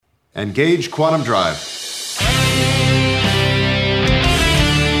Engage Quantum Drive.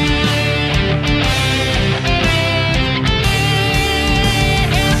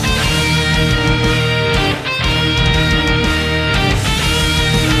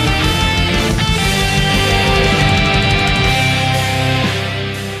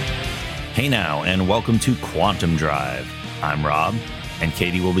 Hey now, and welcome to Quantum Drive. I'm Rob, and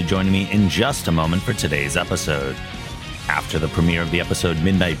Katie will be joining me in just a moment for today's episode. After the premiere of the episode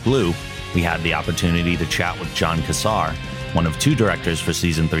Midnight Blue, we had the opportunity to chat with John Cassar, one of two directors for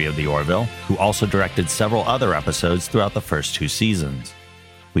Season 3 of The Orville, who also directed several other episodes throughout the first two seasons.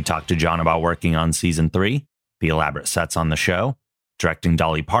 We talked to John about working on Season 3, the elaborate sets on the show, directing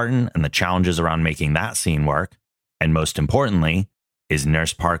Dolly Parton and the challenges around making that scene work, and most importantly, is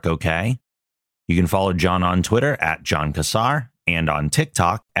Nurse Park okay? You can follow John on Twitter at John Cassar and on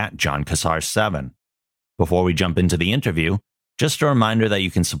TikTok at John Cassar7. Before we jump into the interview, just a reminder that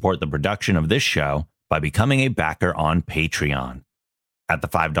you can support the production of this show by becoming a backer on Patreon. At the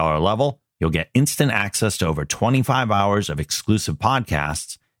 $5 level, you'll get instant access to over 25 hours of exclusive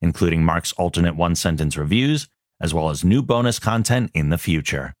podcasts, including Mark's alternate one-sentence reviews, as well as new bonus content in the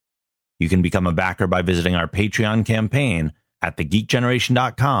future. You can become a backer by visiting our Patreon campaign at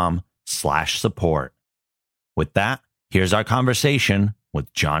thegeekgeneration.com/support. With that, here's our conversation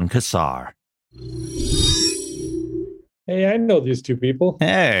with John Cassar. Hey, I know these two people.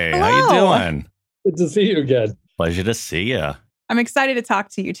 Hey, Hello. how you doing? Good to see you again. Pleasure to see you. I'm excited to talk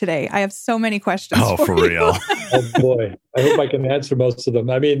to you today. I have so many questions. Oh, for real. Oh boy, I hope I can answer most of them.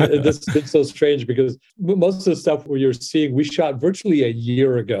 I mean, this has been so strange because most of the stuff you're seeing, we shot virtually a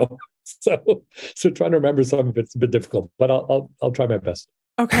year ago. So trying to remember some of it's a bit difficult, but I'll try my best.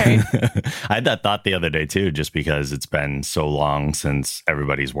 Okay. I had that thought the other day too, just because it's been so long since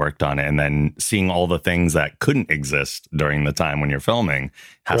everybody's worked on it. And then seeing all the things that couldn't exist during the time when you're filming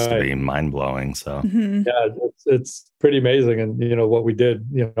has to be mind blowing. So yeah, it's pretty amazing. And what we did,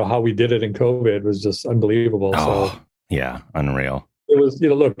 how we did it in COVID was just unbelievable. So yeah, unreal. It was,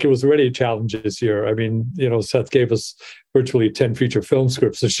 look, it was already a challenge this year. I mean, Seth gave us virtually 10 feature film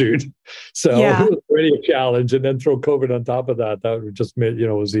scripts to shoot. So It was already a challenge. And then throw COVID on top of that, that just made,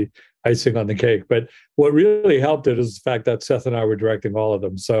 was the icing on the cake. But what really helped it is the fact that Seth and I were directing all of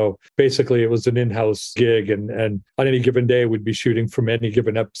them. So basically it was an in-house gig. And on any given day, we'd be shooting from any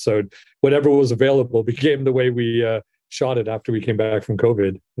given episode. Whatever was available became the way we shot it after we came back from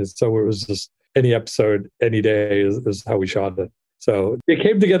COVID. And so it was just any episode, any day is how we shot it. So it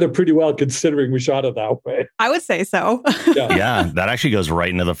came together pretty well considering we shot it that way. I would say so. Yeah, that actually goes right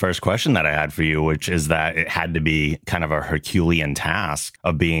into the first question that I had for you, which is that it had to be kind of a Herculean task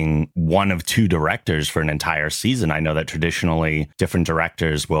of being one of two directors for an entire season. I know that traditionally different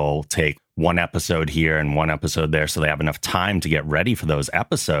directors will take one episode here and one episode there so they have enough time to get ready for those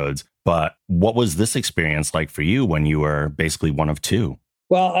episodes. But what was this experience like for you when you were basically one of two?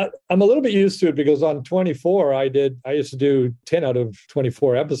 Well, I'm a little bit used to it because on 24, I used to do 10 out of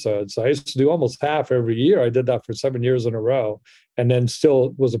 24 episodes. So I used to do almost half every year. I did that for 7 years in a row and then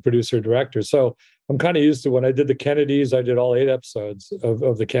still was a producer director. So I'm kind of used to when I did the Kennedys, I did all 8 episodes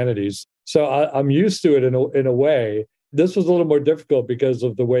of the Kennedys. So I'm used to it in a way. This was a little more difficult because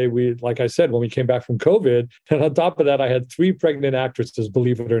of the way like I said, when we came back from COVID, and on top of that, I had 3 pregnant actresses,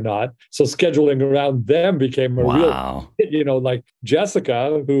 believe it or not. So scheduling around them became a real, like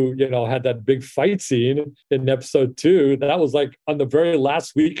Jessica, who, had that big fight scene in episode 2. That was like on the very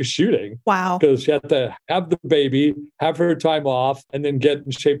last week of shooting. Wow. Because she had to have the baby, have her time off, and then get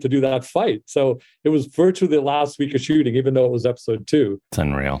in shape to do that fight. So it was virtually the last week of shooting, even though it was episode 2. It's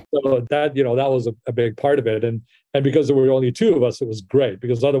unreal. So that, that was a big part of it. And because there were only 2 of us, it was great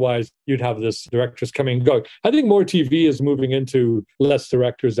because otherwise you'd have this directors coming and going. I think more TV is moving into less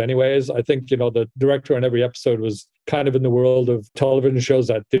directors anyways. I think, the director on every episode was kind of in the world of television shows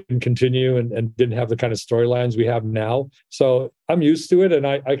that didn't continue and didn't have the kind of storylines we have now. So I'm used to it and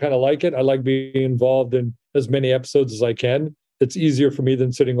I kind of like it. I like being involved in as many episodes as I can. It's easier for me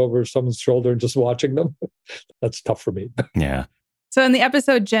than sitting over someone's shoulder and just watching them. That's tough for me. Yeah. So in the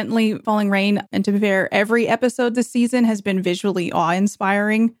episode Gently Falling Rain, and to be fair, every episode this season has been visually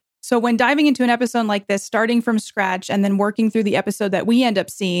awe-inspiring. So when diving into an episode like this, starting from scratch and then working through the episode that we end up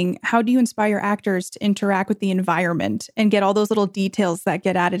seeing, how do you inspire actors to interact with the environment and get all those little details that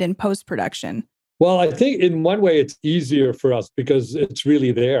get added in post-production? Well, I think in one way it's easier for us because it's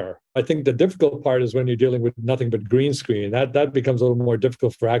really there. I think the difficult part is when you're dealing with nothing but green screen. That becomes a little more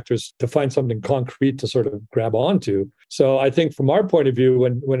difficult for actors to find something concrete to sort of grab onto. So I think from our point of view,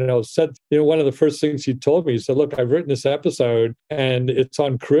 when I was set, one of the first things he told me, he said, look, I've written this episode and it's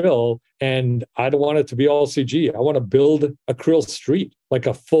on krill, and I don't want it to be all CG. I want to build a krill street, like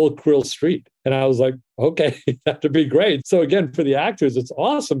a full krill street. And I was like, okay, that would be great. So again, for the actors, it's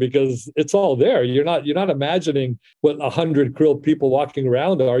awesome because it's all there. You're not imagining what 100 krill people walking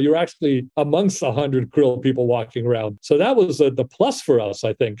around are. You're actually amongst 100 krill people walking around. So that was the plus for us,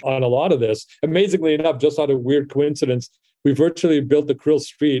 I think, on a lot of this. Amazingly enough, just out of weird coincidence, we virtually built the krill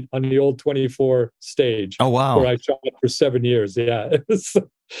street on the old 24 stage. Oh, wow. Where I shot it for 7 years. Yeah, it was a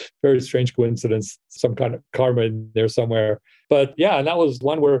very strange coincidence, some kind of karma in there somewhere. But yeah, and that was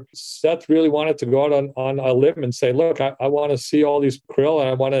one where Seth really wanted to go out on a limb and say, look, I want to see all these krill and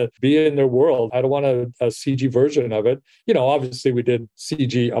I want to be in their world. I don't want a CG version of it. Obviously we did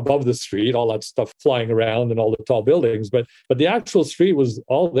CG above the street, all that stuff flying around and all the tall buildings, but the actual street was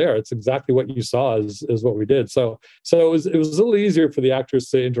all there. It's exactly what you saw is what we did. So it was a little easier for the actors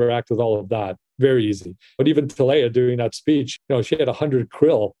to interact with all of that. Very easy. But even Talea doing that speech, she had 100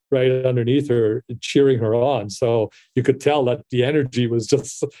 krill right underneath her cheering her on. So you could tell that the energy was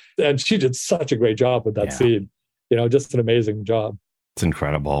just, and she did such a great job with that scene. Just an amazing job. It's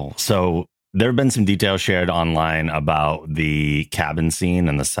incredible. So there have been some details shared online about the cabin scene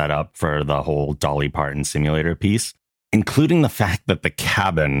and the setup for the whole Dolly Parton simulator piece, including the fact that the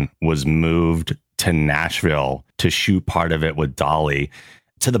cabin was moved to Nashville to shoot part of it with Dolly.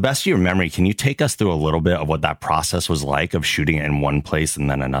 To the best of your memory, can you take us through a little bit of what that process was like of shooting it in one place and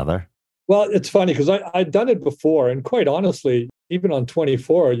then another? Well, it's funny because I'd done it before. And quite honestly, even on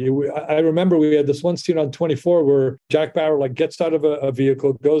 24, I remember we had this one scene on 24 where Jack Bauer gets out of a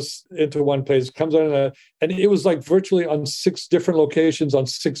vehicle, goes into one place, comes on and it was virtually on 6 different locations on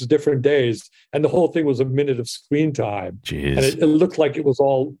 6 different days. And the whole thing was a minute of screen time. Jeez. And it looked like it was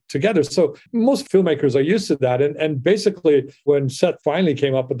all together. So most filmmakers are used to that. And basically when Seth finally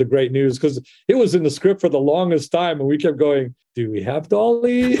came up with the great news, because it was in the script for the longest time and we kept going, do we have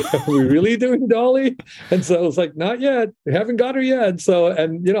Dolly? Are we really doing Dolly? And so it was like, not yet. We haven't got her yet. So,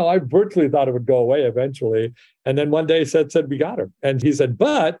 and I virtually thought it would go away eventually. And then one day Seth said, we got her. And he said,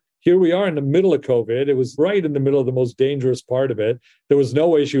 but here we are in the middle of COVID. It was right in the middle of the most dangerous part of it. There was no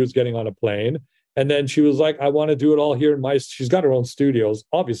way she was getting on a plane. And then she was like, I want to do it all here she's got her own studios,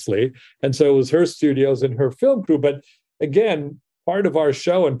 obviously. And so it was her studios and her film crew. But again, part of our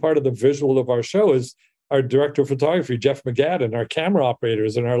show and part of the visual of our show is our director of photography, Jeff McGadden, our camera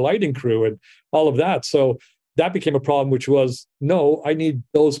operators and our lighting crew and all of that. So that became a problem, which was, no, I need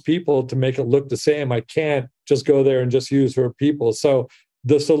those people to make it look the same. I can't just go there and just use her people. So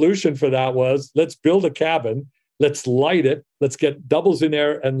the solution for that was, let's build a cabin, let's light it, let's get doubles in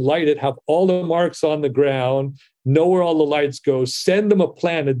there and light it, have all the marks on the ground, know where all the lights go, send them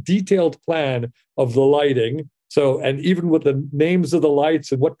a detailed plan of the lighting. So, and even with the names of the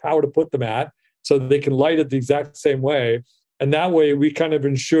lights and what power to put them at, so they can light it the exact same way. And that way we kind of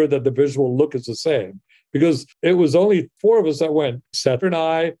ensure that the visual look is the same. Because it was only 4 of us that went, Seth and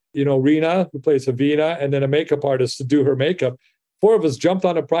I, Rena, who plays Havina, and then a makeup artist to do her makeup. 4 of us jumped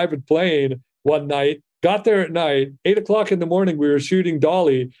on a private plane one night, got there at night, 8:00 in the morning, we were shooting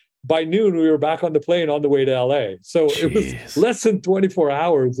Dolly. By noon, we were back on the plane on the way to LA. So It was less than 24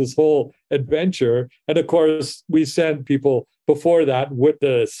 hours, this whole adventure. And of course, we sent people before that with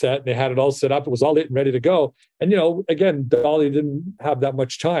the set. And they had it all set up. It was all lit and ready to go. And, again, Dolly didn't have that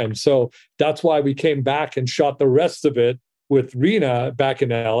much time. So that's why we came back and shot the rest of it with Rena back in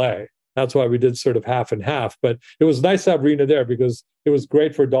LA. That's why we did sort of half and half. But it was nice to have Rena there because it was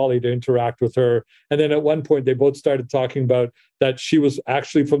great for Dolly to interact with her. And then at one point, they both started talking about that she was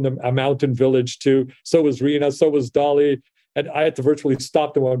actually from a mountain village too. So was Rena, so was Dolly. And I had to virtually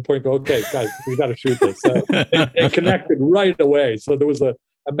stop them at one point and go, okay, guys, we got to shoot this. So it connected right away. So there was a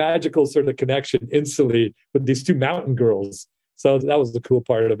magical sort of connection instantly with these 2 mountain girls. So that was the cool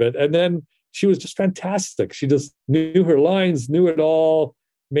part of it. And then she was just fantastic. She just knew her lines, knew it all,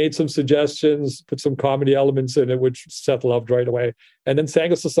 made some suggestions, put some comedy elements in it, which Seth loved right away, and then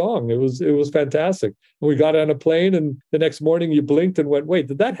sang us a song. It was fantastic. And we got on a plane, and the next morning you blinked and went, wait,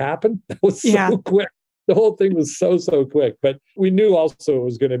 did that happen? That was so quick. The whole thing was so quick. But we knew also it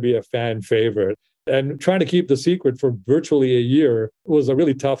was going to be a fan favorite. And trying to keep the secret for virtually a year was a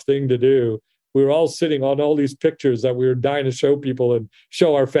really tough thing to do. We were all sitting on all these pictures that we were dying to show people and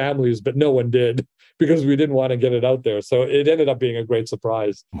show our families, but no one did because we didn't want to get it out there. So it ended up being a great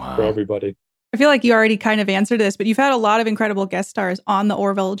surprise for everybody. I feel like you already kind of answered this, but you've had a lot of incredible guest stars on the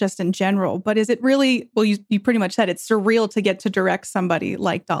Orville just in general. But is it really, well, you pretty much said it's surreal to get to direct somebody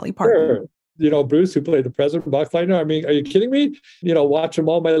like Dolly Parton. Sure. Bruce, who played the president, Box Lightner. I mean, are you kidding me? Watch him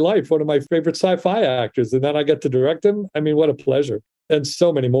all my life. One of my favorite sci-fi actors. And then I get to direct him. I mean, what a pleasure. And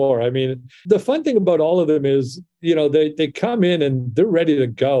so many more. I mean, the fun thing about all of them is, they come in and they're ready to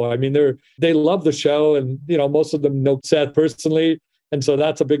go. I mean, they love the show, and, most of them know Seth personally. And so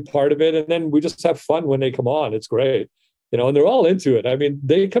that's a big part of it. And then we just have fun when they come on. It's great. And they're all into it. I mean,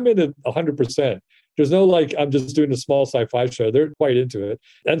 they come in at 100%. There's no like, I'm just doing a small sci-fi show. They're quite into it.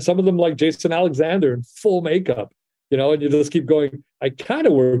 And some of them like Jason Alexander in full makeup, and you just keep going, I kind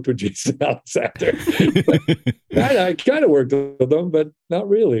of worked with Jason Alexander. I kind of worked with them, but not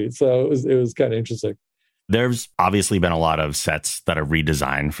really. So it was kind of interesting. There's obviously been a lot of sets that are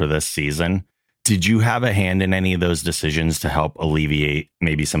redesigned for this season. Did you have a hand in any of those decisions to help alleviate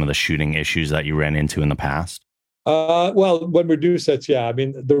maybe some of the shooting issues that you ran into in the past? Well, when we do sets, yeah. I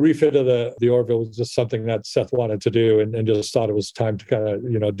mean, the refit of the Orville was just something that Seth wanted to do and just thought it was time to kind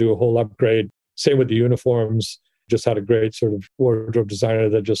of, do a whole upgrade. Same with the uniforms. Just had a great sort of wardrobe designer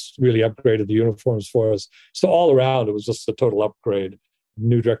that just really upgraded the uniforms for us. So all around, it was just a total upgrade.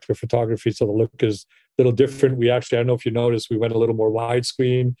 New director of photography, so the look is a little different. We actually, I don't know if you noticed, we went a little more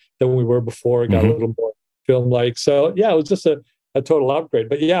widescreen than we were before. It got a little more film-like. So yeah, it was just a total upgrade.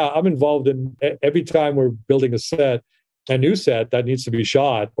 But yeah, I'm involved in every time we're building a new set that needs to be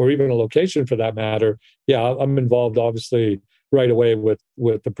shot, or even a location for that matter. Yeah, I'm involved obviously right away with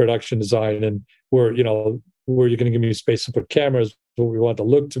the production design, and where you're going to give me space to put cameras, what we want the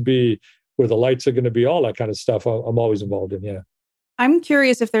look to be, where the lights are going to be, all that kind of stuff. I'm always involved in. Yeah. I'm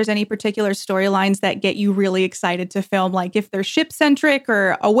curious if there's any particular storylines that get you really excited to film, like if they're ship-centric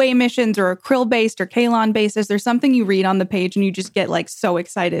or away missions or Krill-based or Kalon-based. Is there something you read on the page and you just get like so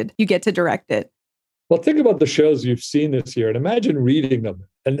excited you get to direct it? Well, think about the shows you've seen this year and imagine reading them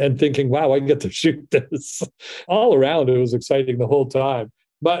and thinking, wow, I get to shoot this. All around, it was exciting the whole time.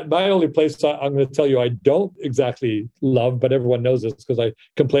 But my only place I'm going to tell you I don't exactly love, but everyone knows this because I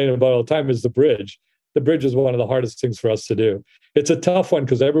complain about it all the time, is the bridge. The bridge is one of the hardest things for us to do. It's a tough one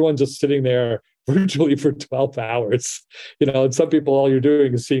because everyone's just sitting there virtually for 12 hours, and some people, all you're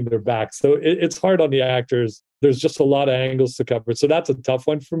doing is seeing their back. So it's hard on the actors. There's just a lot of angles to cover. So that's a tough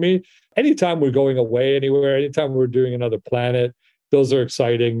one for me. Anytime we're going away anywhere, anytime we're doing another planet, those are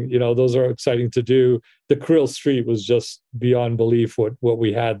exciting. Those are exciting to do. The Krill Street was just beyond belief what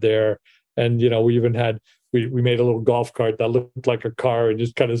we had there. And, we even had, we made a little golf cart that looked like a car and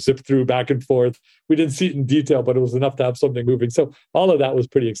just kind of zipped through back and forth. We didn't see it in detail, but it was enough to have something moving. So all of that was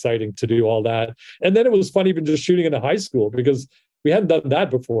pretty exciting to do all that. And then it was fun even just shooting in a high school because we hadn't done that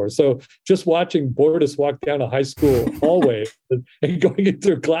before. So just watching Bordas walk down a high school hallway and going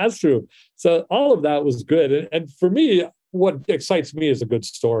into a classroom. So all of that was good. And for me, what excites me is a good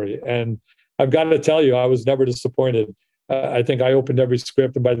story. And I've got to tell you, I was never disappointed. I think I opened every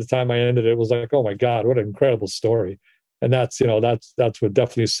script, and by the time I ended it was like, oh my God, what an incredible story. And that's what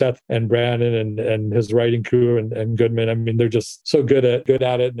definitely Seth and Brandon and his writing crew and Goodman. I mean, they're just so good at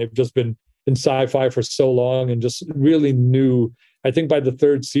it. And they've just been in sci-fi for so long and just really knew. I think by the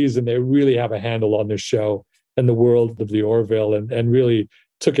third season, they really have a handle on this show and the world of the Orville and really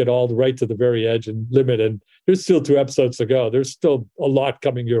took it all right to the very edge and limit. And there's still 2 episodes to go. There's still a lot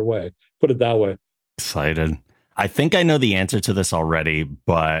coming your way. Put it that way. Excited. I think I know the answer to this already,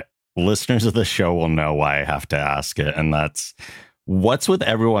 but listeners of the show will know why I have to ask it. And that's, what's with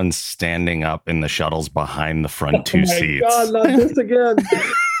everyone standing up in the shuttles behind the front 2 seats? Oh my God, not this again.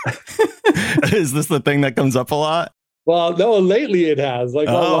 Is this the thing that comes up a lot? Well, no, lately it has. Like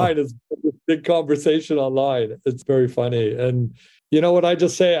online, it's a big conversation online. It's very funny. And you know what I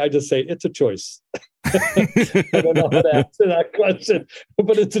just say? I just say, it's a choice. I don't know how to answer that question,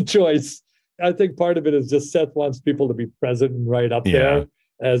 but it's a choice. I think part of it is just Seth wants people to be present and right up there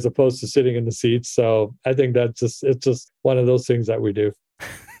as opposed to sitting in the seats. So I think it's just one of those things that we do.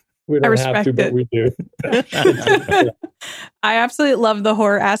 We don't have to, but we do. I absolutely love the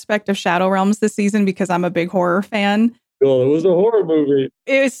horror aspect of Shadow Realms this season because I'm a big horror fan. Cool. It was a horror movie.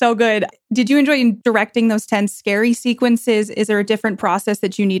 It was so good. Did you enjoy directing those 10 scary sequences? Is there a different process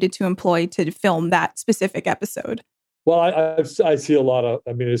that you needed to employ to film that specific episode? Well, I see a lot of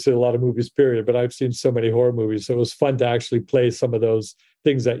movies, period, but I've seen so many horror movies. So it was fun to actually play some of those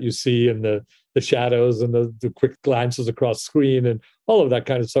things that you see in the shadows and the quick glances across screen and all of that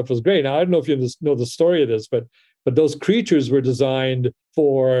kind of stuff was great. Now, I don't know if you know the story of this, but those creatures were designed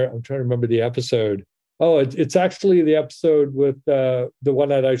for, I'm trying to remember the episode. Oh, it's actually the episode with the one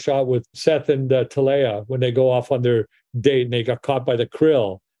that I shot with Seth and Talea when they go off on their date and they got caught by the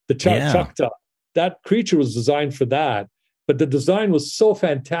krill, the Chukta. that creature was designed for that. But the design was so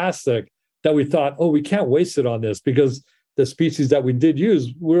fantastic that we thought, oh, we can't waste it on this, because the species that we did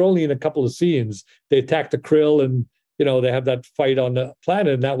use, we're only in a couple of scenes. They attacked the krill and, they have that fight on the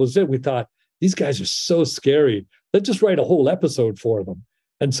planet, and that was it. We thought, these guys are so scary. Let's just write a whole episode for them.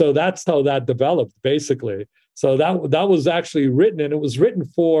 And so that's how that developed, basically. So that was actually written, and it was written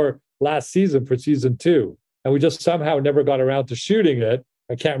for last season, for season 2. And we just somehow never got around to shooting it.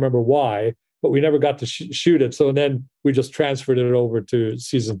 I can't remember why, but we never got to shoot it. So then we just transferred it over to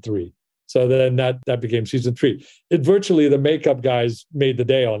season 3. So then that became season 3. Virtually the makeup guys made the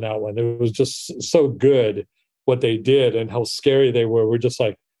day on that one. It was just so good what they did and how scary they were. We're just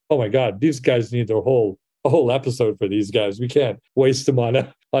like, oh my God, these guys need a whole episode for these guys. We can't waste them on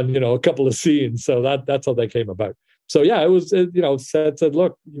a couple of scenes. So that's how that came about. So yeah, said,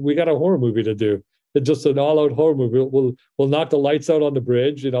 look, we got a horror movie to do. It's just an all-out horror movie. We'll knock the lights out on the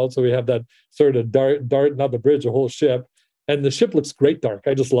bridge, so we have that sort of dart, not the bridge, a whole ship. And the ship looks great dark.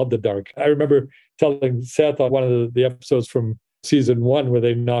 I just love the dark. I remember telling Seth on one of the episodes from season 1 where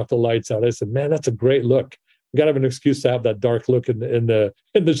they knocked the lights out. I said, man, that's a great look. We got to have an excuse to have that dark look in the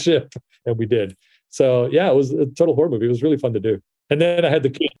ship. And we did. So yeah, it was a total horror movie. It was really fun to do. And then I had the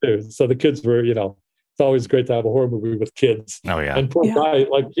kids too. So the kids were, it's always great to have a horror movie with kids. Oh yeah. And poor guy,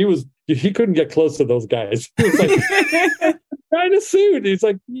 like he couldn't get close to those guys. He was like trying to suit. He's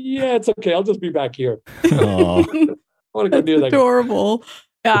like, yeah, it's okay. I'll just be back here. Oh. I want to go near that. Adorable.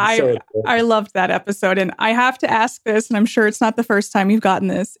 Yeah, I loved that episode. And I have to ask this, and I'm sure it's not the first time you've gotten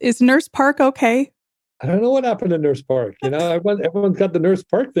this. Is Nurse Park okay? I don't know what happened to Nurse Park. Everyone's got the Nurse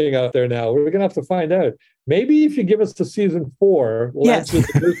Park thing out there now. We're going to have to find out. Maybe if you give us to season 4, we'll answer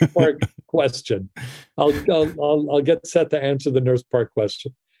the Nurse Park question. I'll get set to answer the Nurse Park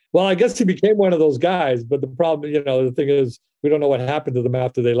question. Well, I guess he became one of those guys, but the problem, the thing is, we don't know what happened to them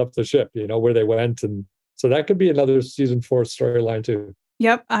after they left the ship, where they went. And so that could be another season 4 storyline too.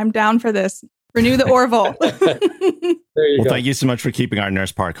 Yep, I'm down for this. Renew the Orville. There you go. Thank you so much for keeping our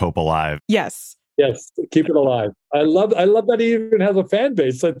Nurse Park hope alive. Yes. Yes, keep it alive. I love that he even has a fan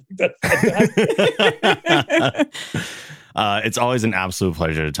base. I think that's it's always an absolute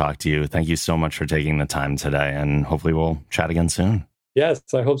pleasure to talk to you. Thank you so much for taking the time today, and hopefully we'll chat again soon. Yes,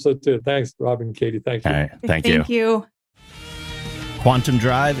 I hope so too. Thanks, Rob and Katie. Thank you. All right, thank you. Thank you. Quantum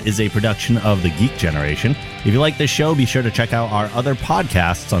Drive is a production of The Geek Generation. If you like this show, be sure to check out our other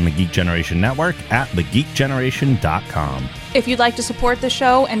podcasts on the Geek Generation Network at thegeekgeneration.com. If you'd like to support the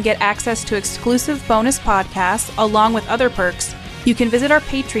show and get access to exclusive bonus podcasts along with other perks, you can visit our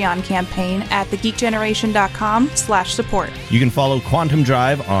Patreon campaign at thegeekgeneration.com/support. You can follow Quantum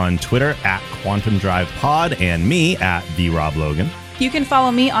Drive on Twitter at Quantum Drive Pod and me at TheRobLogan. You can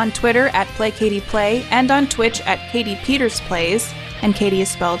follow me on Twitter at PlayKatiePlay and on Twitch at Katie Peters Plays, and Katie is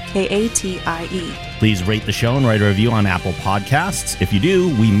spelled Katie. Please rate the show and write a review on Apple Podcasts. If you do,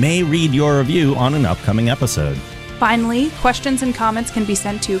 we may read your review on an upcoming episode. Finally, questions and comments can be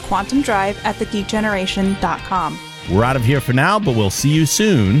sent to quantumdrive@thegeekgeneration.com. We're out of here for now, but we'll see you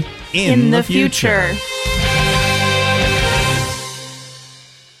soon in the future.